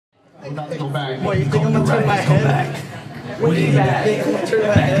I'm about to go back. What, you think I'm gonna turn my head? Way back. You think I'm gonna turn my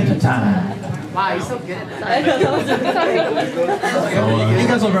Back head? into time. Wow, you're so good at that. You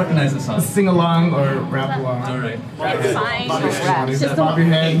guys will recognize this song. Sing along or rap along. All right. It's fine. Rap. Just bob your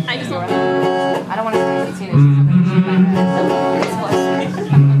head. I just don't want to say it.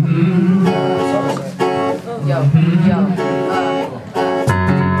 Yo.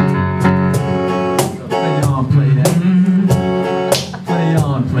 Play on, play it. Play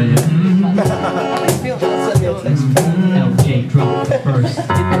on, play it. LJ drop the first.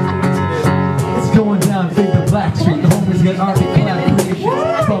 It's going down, Figure Black Street. The homies got R&B collaboration.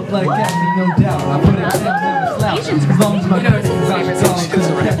 Pump like Acme, no doubt. I put it down, never slouch. As long as my girls can vouch, it's all good.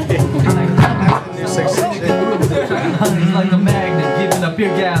 Honey's like a magnet, giving up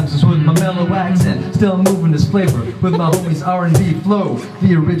eargasms with my mellow accent. Still moving this flavor with my homies R&B FLO,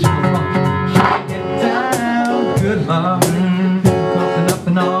 the original funk. Get down, good love. Pumping up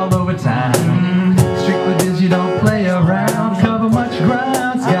and all over town. Strictly biz, you don't play around. Cover much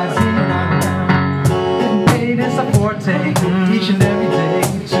ground, got getting paid is a forte. Each and every day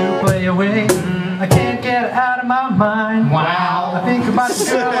to play away. I can't get it out of my mind. Wow. I think about the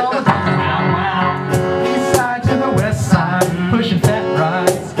girl all the time. Wow. East side to the west side, pushing fat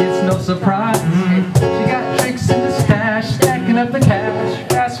rides. It's no surprise. She got tricks in the stash, stacking up the cash.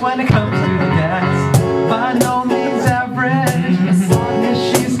 That's when it comes to the gas. By no means average, as long as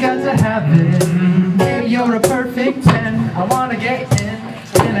she's got to have it. Baby, you're a perfect 10. I wanna get in,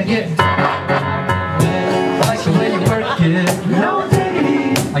 and I get I like the way you work it. No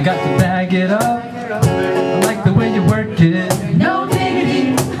diggity. I got to bag it up. I like the way you work it. No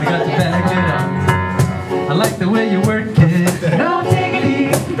diggity. I got to bag it up. I like the way you work it. No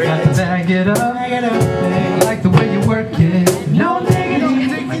diggity. Got to bag it up. I like the way you work it. No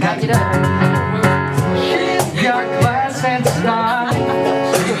diggity. I got to bag it up. She's got class and style.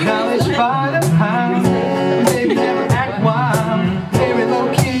 Knowledge by the pound. Baby, never act wild. Very low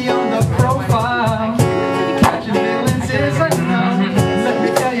key on the profile. Catching feelings is a no. Let me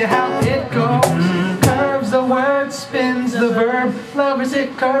tell you how it goes. Curves the word, spins the verb. Lovers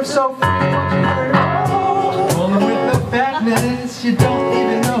it curves so free. Rolling with the fatness, you don't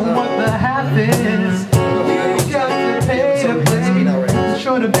even know what the half is. You got to pay to play.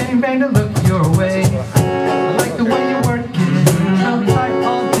 Sure to bang bang to look your way. I like the way you work it. I'm tight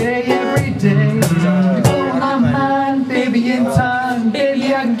all day, every day. You blow my mind, baby, in time. Baby,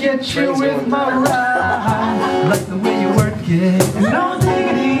 I can get you with my ride. I like the way you work it. No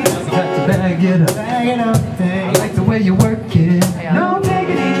diggity. You got to bag it up. I like the way you work it. No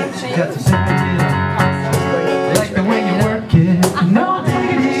diggity. You got to bag it up. I like the way you work it. No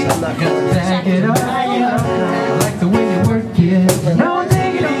diggity. You got to bag it up. I like the way you work it. No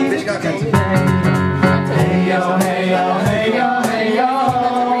diggity. You got to bag it up. Hey yo, hey yo, hey yo, hey yo.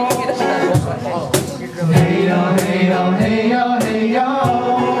 Hey yo, hey yo, hey yo, hey yo.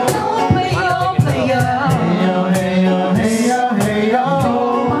 Play yo, play yo. Hey yo, hey yo, hey yo, hey yo.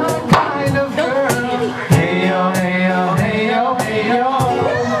 My kind of girl. Hey yo, hey yo, hey yo, hey yo.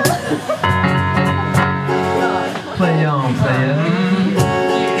 Play on, play it.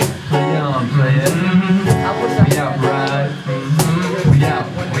 Play on, play it. We out, right? We out,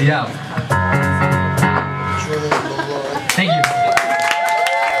 we out. Thank you.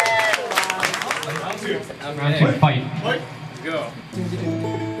 Round two, fight. Go.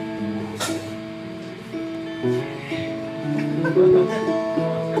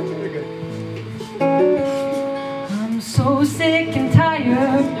 I'm so sick and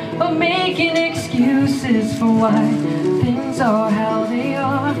tired of making excuses for why things are how they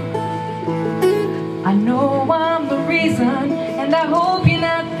are. I know I'm the reason, and I hope you're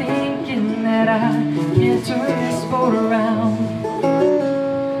not thinking that I can't turn this boat around.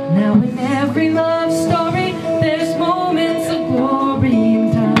 Now in every love story, there's moments of glory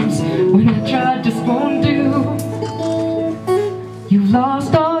and times when I tried to spoon do. You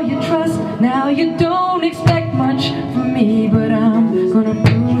lost all your trust, now you don't expect much from me, but I'm gonna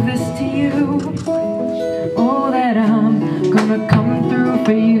prove this to you. Oh, that I'm gonna come through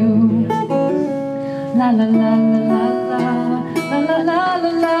for you. La la la la la la la la la la la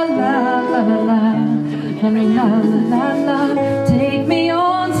la la la la la la. Take me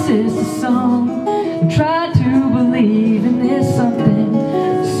on, sister song, and try to believe in this something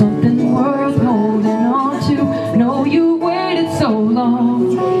worth holding on to. Know you waited so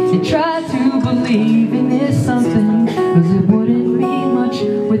long, and try to believe in this something, 'cause it wouldn't be much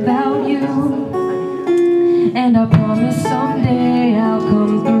without you. And I promise someday I'll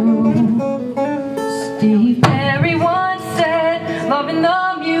come through. Steve Perry once said, loving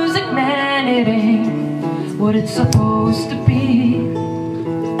the music, man, it ain't what it's supposed to be.